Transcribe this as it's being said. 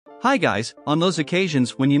Hi guys, on those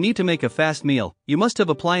occasions when you need to make a fast meal, you must have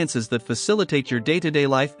appliances that facilitate your day-to-day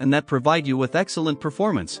life and that provide you with excellent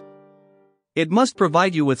performance. It must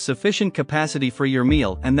provide you with sufficient capacity for your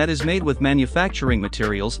meal, and that is made with manufacturing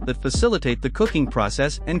materials that facilitate the cooking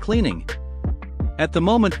process and cleaning. At the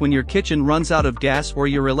moment when your kitchen runs out of gas or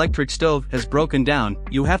your electric stove has broken down,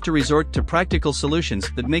 you have to resort to practical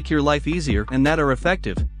solutions that make your life easier and that are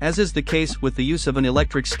effective, as is the case with the use of an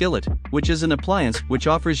electric skillet, which is an appliance which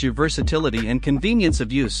offers you versatility and convenience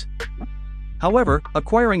of use. However,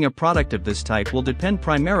 acquiring a product of this type will depend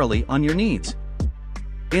primarily on your needs.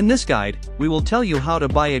 In this guide, we will tell you how to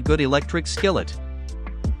buy a good electric skillet.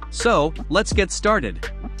 So, let's get started.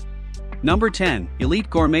 Number 10,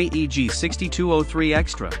 Elite Gourmet EG6203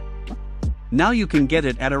 Extra. Now you can get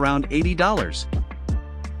it at around $80.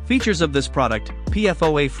 Features of this product: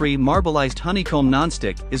 PFOA-free marbleized honeycomb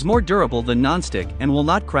nonstick, is more durable than nonstick and will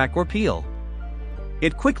not crack or peel.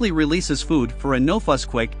 It quickly releases food for a no-fuss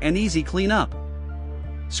quick and easy cleanup.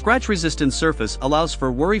 Scratch-resistant surface allows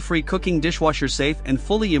for worry-free cooking, dishwasher safe and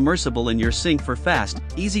fully immersible in your sink for fast,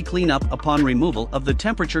 easy cleanup upon removal of the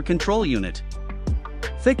temperature control unit.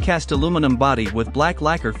 Thick cast aluminum body with black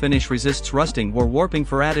lacquer finish resists rusting or warping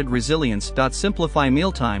for added resilience. Simplify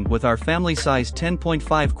mealtime with our family-size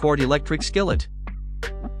 10.5 quart electric skillet.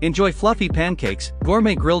 Enjoy fluffy pancakes,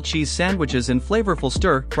 gourmet grilled cheese sandwiches and flavorful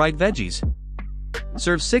stir-fried veggies.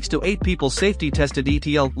 Serve 6 to 8 people. Safety-tested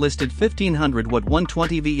ETL listed 1500-watt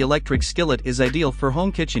 120V electric skillet is ideal for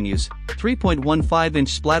home kitchen use. 3.15-inch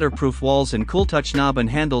splatter-proof walls and cool touch knob and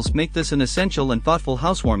handles make this an essential and thoughtful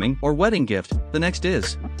housewarming or wedding gift. The next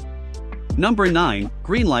is Number 9,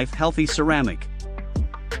 Greenlife Healthy Ceramic.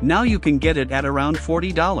 Now you can get it at around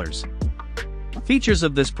 $40. Features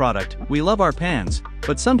of this product: we love our pans,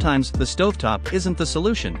 but sometimes the stovetop isn't the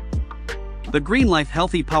solution. The Greenlife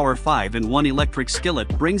Healthy Power 5-in-1 electric skillet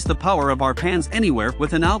brings the power of our pans anywhere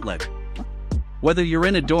with an outlet. Whether you're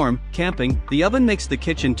in a dorm, camping, the oven makes the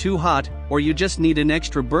kitchen too hot, or you just need an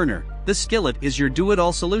extra burner, this skillet is your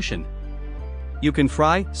do-it-all solution. You can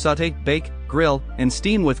fry, saute, bake, grill, and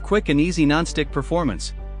steam with quick and easy non-stick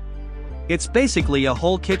performance. It's basically a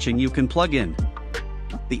whole kitchen you can plug in.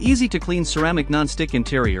 The easy-to-clean ceramic non-stick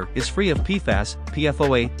interior is free of PFAS,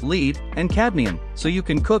 PFOA, lead, and cadmium, so you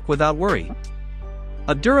can cook without worry.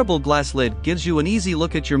 A durable glass lid gives you an easy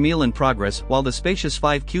look at your meal in progress, while the spacious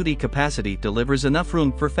 5QD capacity delivers enough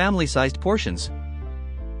room for family-sized portions.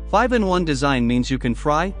 5-in-1 design means you can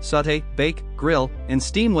fry, saute, bake, grill, and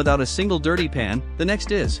steam without a single dirty pan. The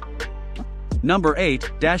next is Number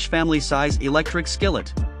 8, Family Size Electric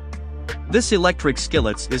Skillet. This electric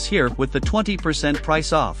skillets is here with the 20%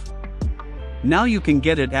 price off. Now you can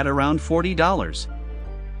get it at around $40.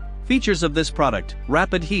 Features of this product: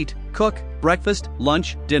 rapid heat, cook, breakfast,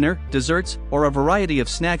 lunch, dinner, desserts, or a variety of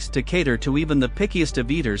snacks to cater to even the pickiest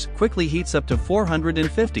of eaters. Quickly heats up to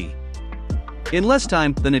 450. In less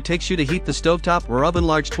time than it takes you to heat the stovetop or oven.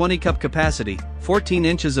 Large 20-cup capacity, 14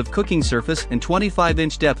 inches of cooking surface and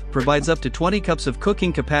 25-inch depth provides up to 20 cups of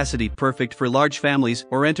cooking capacity, perfect for large families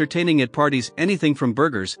or entertaining at parties. Anything from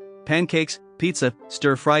burgers, pancakes, pizza,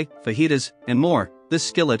 stir-fry, fajitas, and more, this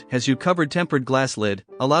skillet has you covered. Tempered glass lid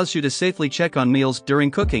allows you to safely check on meals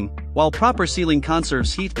during cooking, while proper sealing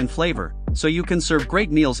conserves heat and flavor, so you can serve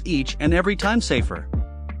great meals each and every time safer.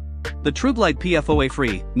 The TrueGlide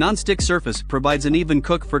PFOA-free, non-stick surface provides an even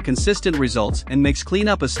cook for consistent results and makes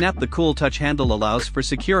cleanup a snap. The cool touch handle allows for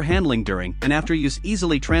secure handling during and after use.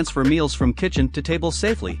 Easily transfer meals from kitchen to table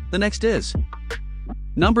safely. The next is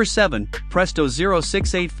Number 7, Presto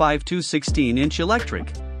 0685 16-inch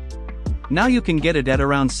electric. Now you can get it at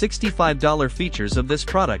around $65. Features of this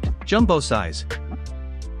product: jumbo size.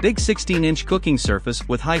 Big 16-inch cooking surface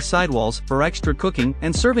with high sidewalls for extra cooking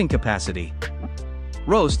and serving capacity.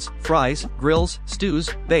 Roasts, fries, grills, stews,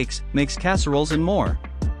 bakes, makes casseroles and more.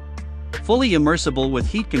 Fully immersible with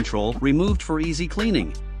heat control removed for easy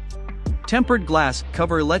cleaning. Tempered glass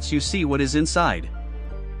cover lets you see what is inside.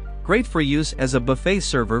 Great for use as a buffet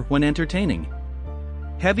server when entertaining.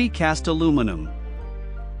 Heavy cast aluminum.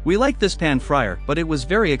 We like this pan fryer, but it was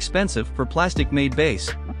very expensive for plastic-made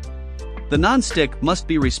base. The non-stick must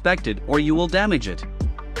be respected or you will damage it.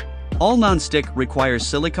 All non-stick requires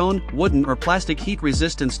silicone, wooden or plastic heat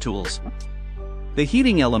resistance tools. The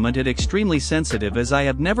heating element is extremely sensitive, as I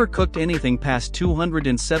have never cooked anything past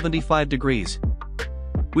 275 degrees.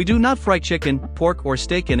 We do not fry chicken, pork or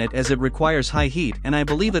steak in it as it requires high heat, and I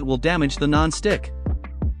believe it will damage the non-stick.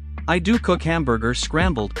 I do cook hamburger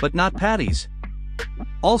scrambled but not patties.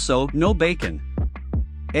 Also, no bacon.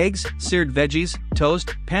 Eggs, seared veggies,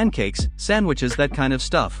 toast, pancakes, sandwiches, that kind of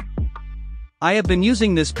stuff. I have been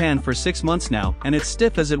using this pan for 6 months now and it's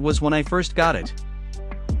stiff as it was when I first got it.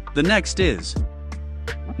 The next is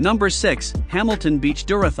number 6, Hamilton Beach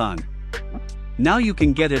Durathon. Now you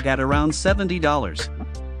can get it at around $70.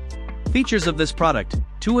 Features of this product: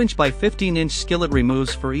 2" by 15" skillet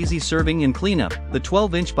removes for easy serving and cleanup. The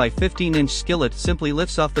 12" by 15" skillet simply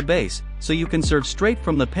lifts off the base, so you can serve straight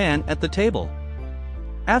from the pan at the table.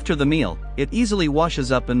 After the meal, it easily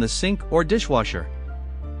washes up in the sink or dishwasher.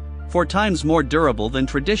 4 times more durable than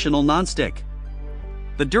traditional nonstick.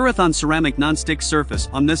 The Durathon ceramic nonstick surface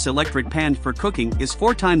on this electric pan for cooking is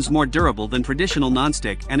 4 times more durable than traditional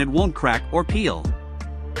nonstick, and it won't crack or peel.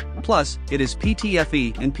 Plus, it is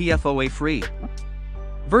PTFE and PFOA free.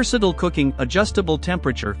 Versatile cooking, adjustable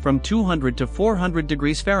temperature from 200 to 400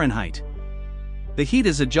 degrees Fahrenheit. The heat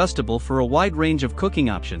is adjustable for a wide range of cooking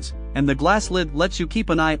options, and the glass lid lets you keep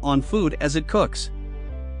an eye on food as it cooks.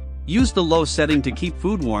 Use the low setting to keep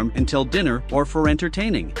food warm until dinner or for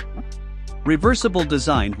entertaining. Reversible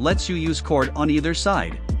design lets you use cord on either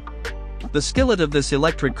side. The skillet of this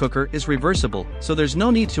electric cooker is reversible, so there's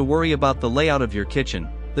no need to worry about the layout of your kitchen,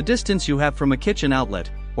 the distance you have from a kitchen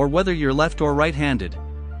outlet, or whether you're left or right-handed.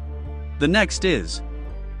 The next is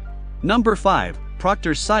number 5,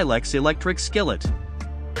 Procter's Silex Electric Skillet.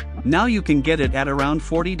 Now you can get it at around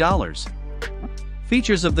 $40.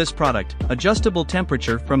 Features of this product: adjustable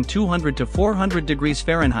temperature from 200 to 400 degrees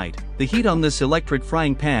Fahrenheit. The heat on this electric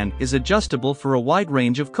frying pan is adjustable for a wide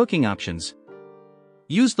range of cooking options.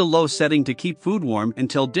 Use the low setting to keep food warm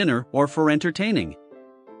until dinner or for entertaining.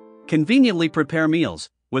 Conveniently prepare meals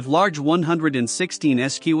with large 116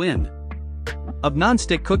 SQN of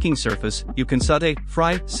non-stick cooking surface. You can saute,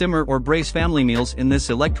 fry, simmer or braise family meals in this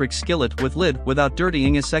electric skillet with lid without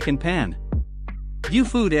dirtying a second pan. View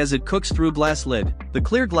food as it cooks through glass lid. The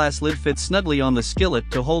clear glass lid fits snugly on the skillet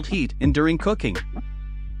to hold heat in during cooking.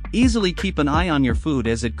 Easily keep an eye on your food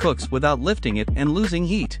as it cooks without lifting it and losing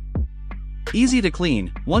heat. Easy to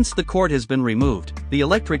clean. Once the cord has been removed, the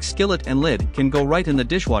electric skillet and lid can go right in the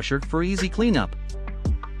dishwasher for easy cleanup.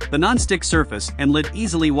 The non-stick surface and lid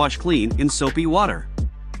easily wash clean in soapy water.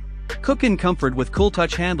 Cook in comfort with cool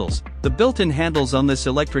touch handles. The built-in handles on this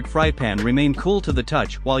electric fry pan remain cool to the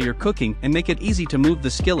touch while you're cooking and make it easy to move the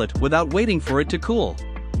skillet without waiting for it to cool.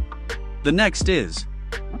 The next is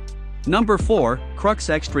number 4, Crux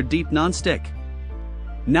Extra Deep Nonstick.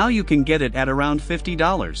 Now you can get it at around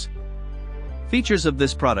 $50. Features of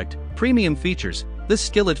this product: premium features. This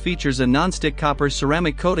skillet features a non-stick copper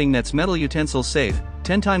ceramic coating that's metal utensil safe,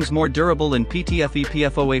 10 times more durable and PTFE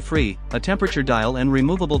PFOA free, a temperature dial and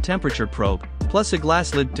removable temperature probe, plus a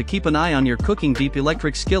glass lid to keep an eye on your cooking. Deep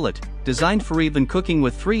electric skillet, designed for even cooking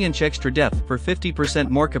with 3" extra depth for 50%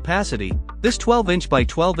 more capacity. This 12" by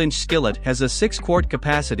 12" skillet has a 6-quart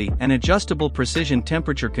capacity and adjustable precision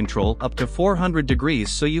temperature control up to 400 degrees,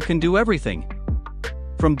 so you can do everything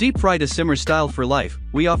from deep fry to simmer style for life.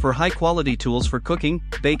 We offer high-quality tools for cooking,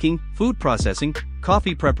 baking, food processing,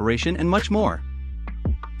 coffee preparation and much more.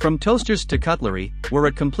 From toasters to cutlery, we're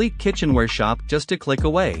a complete kitchenware shop just a click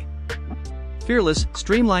away. Fearless,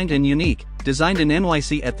 streamlined and unique, designed in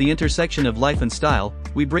NYC at the intersection of life and style,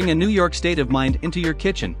 we bring a New York state of mind into your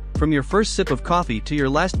kitchen, from your first sip of coffee to your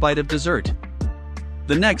last bite of dessert.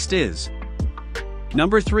 The next is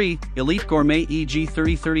number 3, Elite Gourmet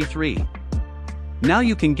EG3033. Now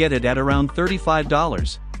you can get it at around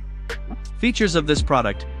 $35. Features of this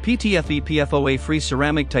product: PTFE PFOA free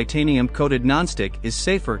ceramic titanium coated nonstick is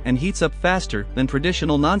safer and heats up faster than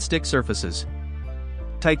traditional nonstick surfaces.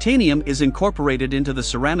 Titanium is incorporated into the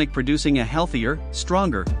ceramic, producing a healthier,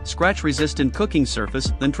 stronger, scratch-resistant cooking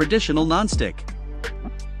surface than traditional nonstick.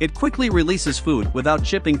 It quickly releases food without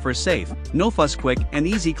chipping for safe, no-fuss quick and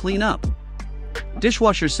easy cleanup.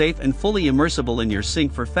 Dishwasher safe and fully immersible in your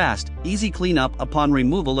sink for fast, easy cleanup upon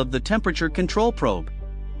removal of the temperature control probe.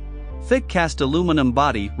 Thick cast aluminum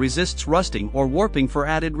body resists rusting or warping for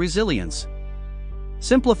added resilience.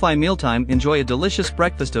 Simplify mealtime. Enjoy a delicious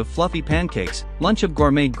breakfast of fluffy pancakes, lunch of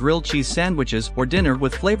gourmet grilled cheese sandwiches or dinner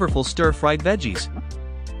with flavorful stir-fried veggies.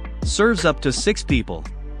 Serves up to 6 people.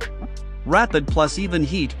 Rapid plus even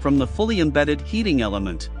heat from the fully embedded heating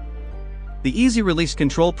element. The easy-release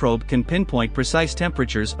control probe can pinpoint precise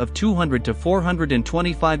temperatures of 200 to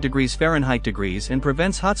 425 degrees Fahrenheit and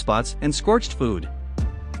prevents hotspots and scorched food.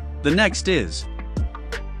 The next is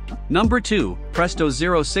number 2, Presto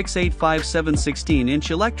 0685 16"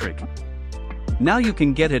 Electric. Now you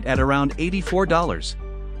can get it at around $84.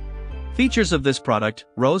 Features of this product: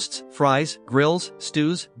 roasts, fries, grills,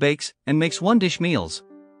 stews, bakes, and makes 1-dish meals.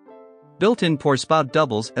 Built-in pour spout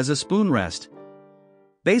doubles as a spoon rest.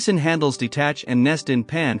 Basin handles detach and nest in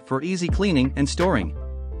pan for easy cleaning and storing.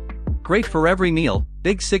 Great for every meal,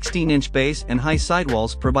 big 16-inch base and high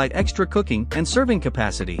sidewalls provide extra cooking and serving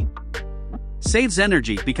capacity. Saves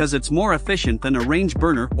energy because it's more efficient than a range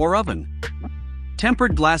burner or oven.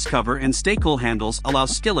 Tempered glass cover and stay-cool handles allow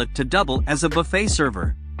Skillet to double as a buffet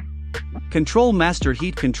server. Control Master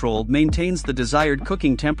Heat Control maintains the desired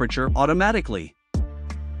cooking temperature automatically.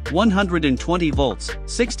 120 volts,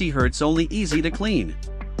 60 Hz only, easy to clean.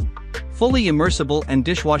 Fully immersible and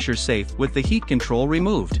dishwasher safe with the heat control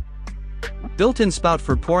removed. Built-in spout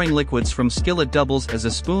for pouring liquids from Skillet doubles as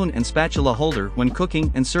a spoon and spatula holder when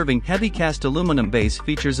cooking and serving. Heavy cast aluminum base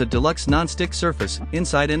features a deluxe non-stick surface,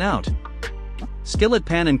 inside and out. Skillet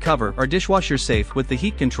pan and cover are dishwasher safe with the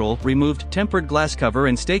heat control removed. Tempered glass cover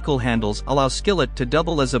and stay-cool handles allow Skillet to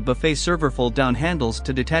double as a buffet server. Fold-down handles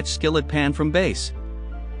to detach Skillet pan from base.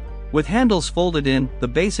 With handles folded in, the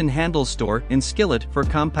base and handles store in Skillet for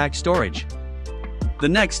compact storage. The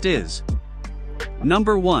next is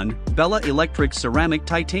Number 1, Bella Electric Ceramic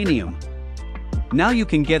Titanium. Now you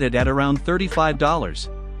can get it at around $35.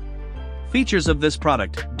 Features of this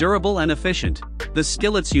product: durable and efficient. The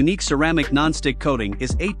Skillet's unique ceramic non-stick coating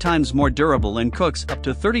is 8 times more durable and cooks up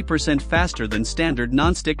to 30% faster than standard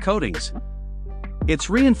non-stick coatings. It's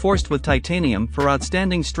reinforced with titanium for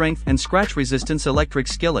outstanding strength and scratch resistance. Electric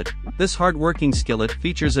skillet. This hard-working skillet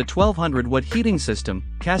features a 1200-watt heating system,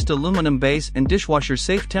 cast aluminum base and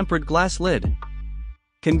dishwasher-safe tempered glass lid.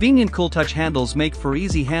 Convenient cool touch handles make for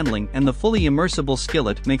easy handling, and the fully immersible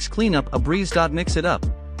skillet makes cleanup a breeze. Mix it up.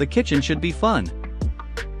 The kitchen should be fun.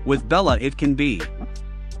 With Bella it can be.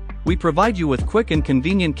 We provide you with quick and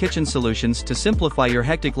convenient kitchen solutions to simplify your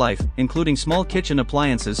hectic life, including small kitchen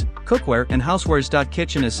appliances, cookware and housewares.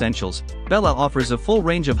 Kitchen essentials. Bella offers a full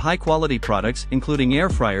range of high-quality products including air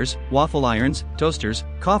fryers, waffle irons, toasters,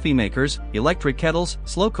 coffee makers, electric kettles,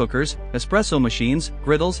 slow cookers, espresso machines,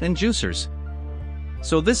 griddles and juicers.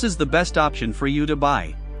 So this is the best option for you to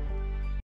buy.